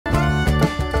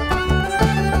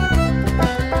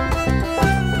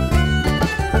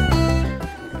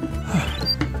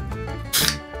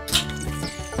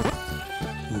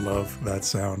that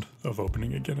sound of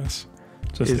opening a Guinness.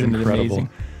 Just Isn't it incredible. amazing?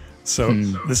 So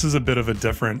this is a bit of a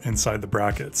different inside the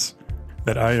brackets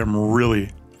that I am really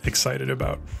excited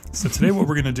about. So today what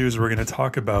we're going to do is we're going to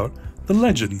talk about the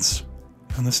legends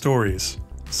and the stories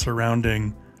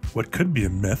surrounding what could be a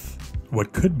myth,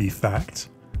 what could be fact,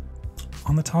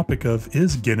 on the topic of,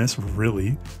 is Guinness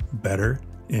really better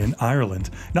in Ireland?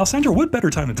 Now, Sandra, what better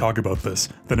time to talk about this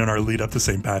than in our lead up to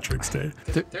St. Patrick's Day?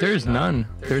 There's none.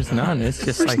 There's none. It's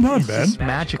just There's none, it's man. just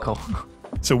magical.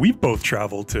 So we've both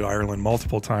traveled to Ireland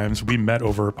multiple times. We met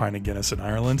over a pint of Guinness in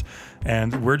Ireland,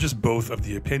 and we're just both of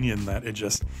the opinion that it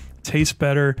just tastes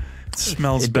better,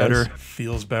 smells better,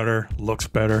 feels better, looks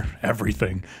better,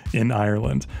 everything in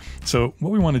Ireland. So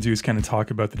what we want to do is kind of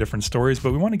talk about the different stories,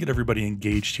 but we want to get everybody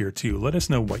engaged here too. Let us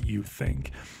know what you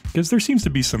think, because there seems to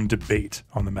be some debate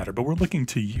on the matter, but we're looking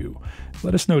to you.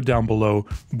 Let us know down below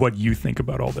what you think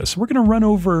about all this. We're going to run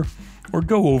over or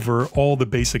go over all the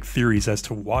basic theories as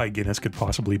to why Guinness could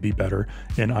possibly be better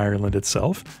in Ireland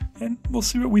itself, and we'll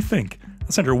see what we think.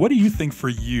 Sandra, what do you think for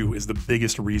you is the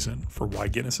biggest reason for why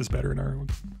Guinness is better in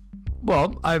Ireland?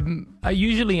 Well, I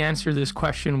usually answer this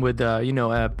question with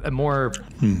a more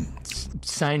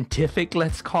scientific,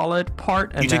 let's call it,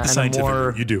 part, and, you take the scientific,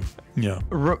 more you do, yeah,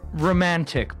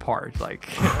 romantic part,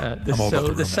 like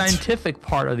the scientific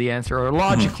part of the answer, or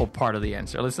logical part of the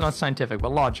answer. It's not scientific,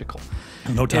 but logical.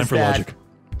 No time for logic.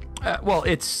 Well,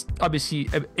 it's obviously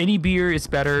any beer is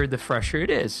better the fresher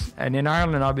it is, and in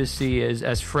Ireland, obviously, is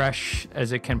as fresh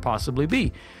as it can possibly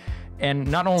be.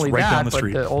 And not only that,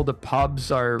 but all the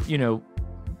pubs are,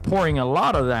 pouring a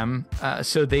lot of them,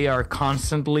 so they are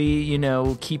constantly,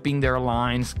 keeping their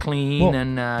lines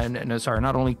clean,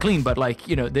 not only clean, but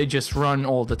they just run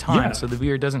all the time. Yeah. So the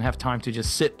beer doesn't have time to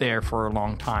just sit there for a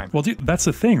long time. Well, dude, that's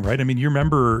the thing, right? I mean, you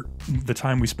remember the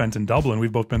time we spent in Dublin.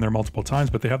 We've both been there multiple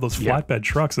times, but they have those flatbed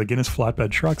trucks, the Guinness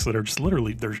flatbed trucks that are just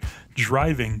literally, they're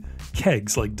driving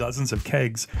kegs, like dozens of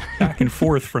kegs, back and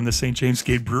forth from the St. James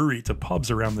Gate Brewery to pubs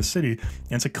around the city.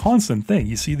 And it's a constant thing.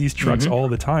 You see these trucks all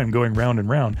the time going round and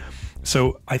round.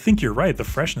 So I think you're right. The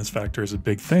freshness factor is a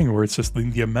big thing, where it's just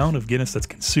the amount of Guinness that's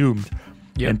consumed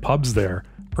in pubs there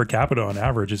per capita on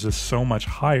average is just so much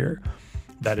higher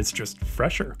that it's just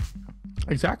fresher.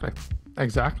 Exactly.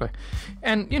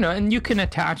 And, and you can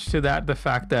attach to that the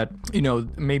fact that,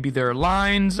 maybe their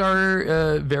lines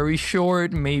are very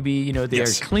short. Maybe, they are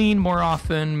clean more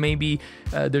often. Maybe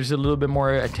there's a little bit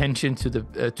more attention to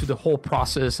the whole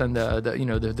process and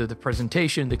the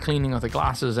presentation, the cleaning of the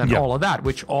glasses and all of that,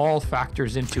 which all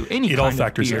factors into any kind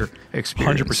of beer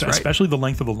experience. 100%, right? Especially the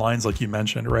length of the lines, like you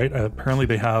mentioned, right? Apparently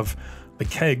they have... The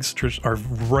kegs are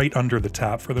right under the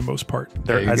tap for the most part.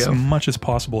 They're as much as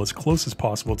possible, as close as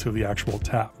possible to the actual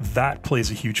tap. That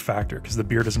plays a huge factor because the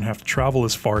beer doesn't have to travel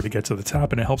as far to get to the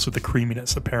tap, and it helps with the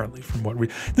creaminess, apparently, from what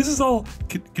this is all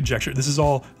conjecture. This is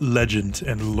all legend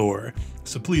and lore.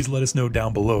 So please let us know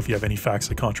down below if you have any facts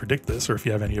that contradict this, or if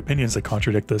you have any opinions that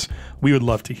contradict this. We would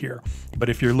love to hear. But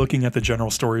if you're looking at the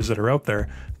general stories that are out there,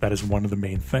 that is one of the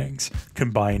main things,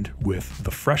 combined with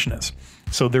the freshness.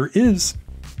 So there is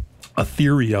a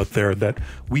theory out there that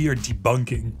we are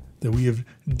debunking, that we have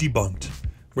debunked.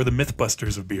 We're the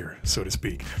mythbusters of beer, so to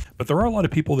speak. But there are a lot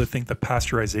of people that think that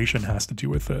pasteurization has to do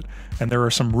with it. And there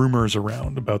are some rumors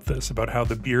around about this, about how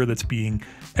the beer that's being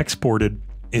exported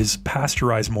is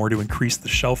pasteurized more to increase the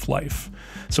shelf life.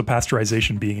 So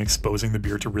pasteurization being exposing the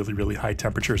beer to really, really high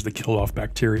temperatures that kill off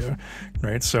bacteria,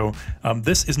 right? So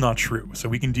this is not true. So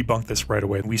we can debunk this right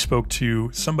away. We spoke to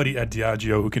somebody at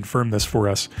Diageo who confirmed this for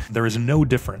us. There is no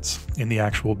difference in the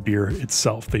actual beer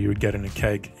itself that you would get in a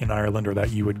keg in Ireland or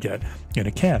that you would get in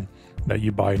a can that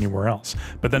you buy anywhere else.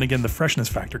 But then again, the freshness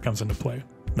factor comes into play,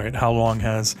 right? How long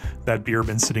has that beer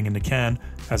been sitting in the can,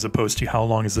 as opposed to how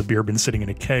long has the beer been sitting in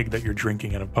a keg that you're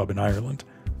drinking in a pub in Ireland?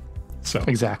 So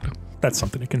exactly, that's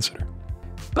something to consider.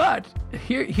 But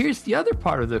here's the other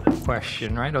part of the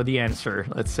question, right? Or the answer,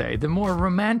 let's say, the more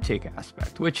romantic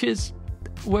aspect, which is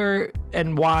where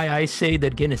and why I say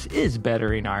that Guinness is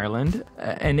better in Ireland,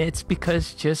 and it's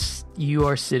because just you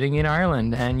are sitting in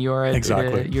Ireland and you're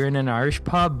you're in an Irish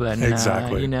pub, and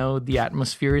the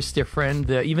atmosphere is different.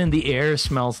 Even the air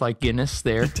smells like Guinness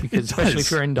there, because especially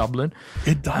if you're in Dublin,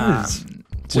 it does.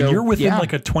 When you're within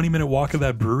like a 20-minute walk of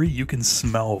that brewery, you can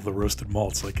smell the roasted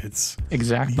malts. Like it's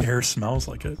the air smells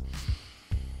like it.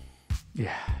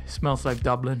 Yeah, it smells like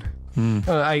Dublin.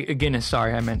 Guinness,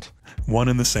 sorry, I meant. One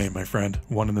and the same, my friend.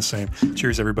 One and the same.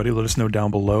 Cheers, everybody. Let us know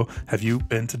down below. Have you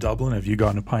been to Dublin? Have you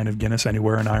gotten a pint of Guinness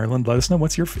anywhere in Ireland? Let us know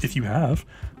if you have.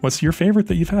 What's your favorite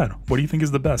that you've had? What do you think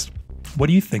is the best? What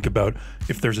do you think about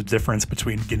if there's a difference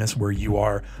between Guinness where you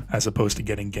are as opposed to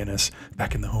getting Guinness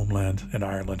back in the homeland in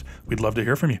Ireland? We'd love to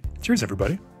hear from you. Cheers,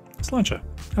 everybody. Sláinte.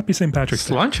 Happy St. Patrick's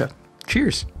Day. Sláinte.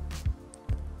 Cheers.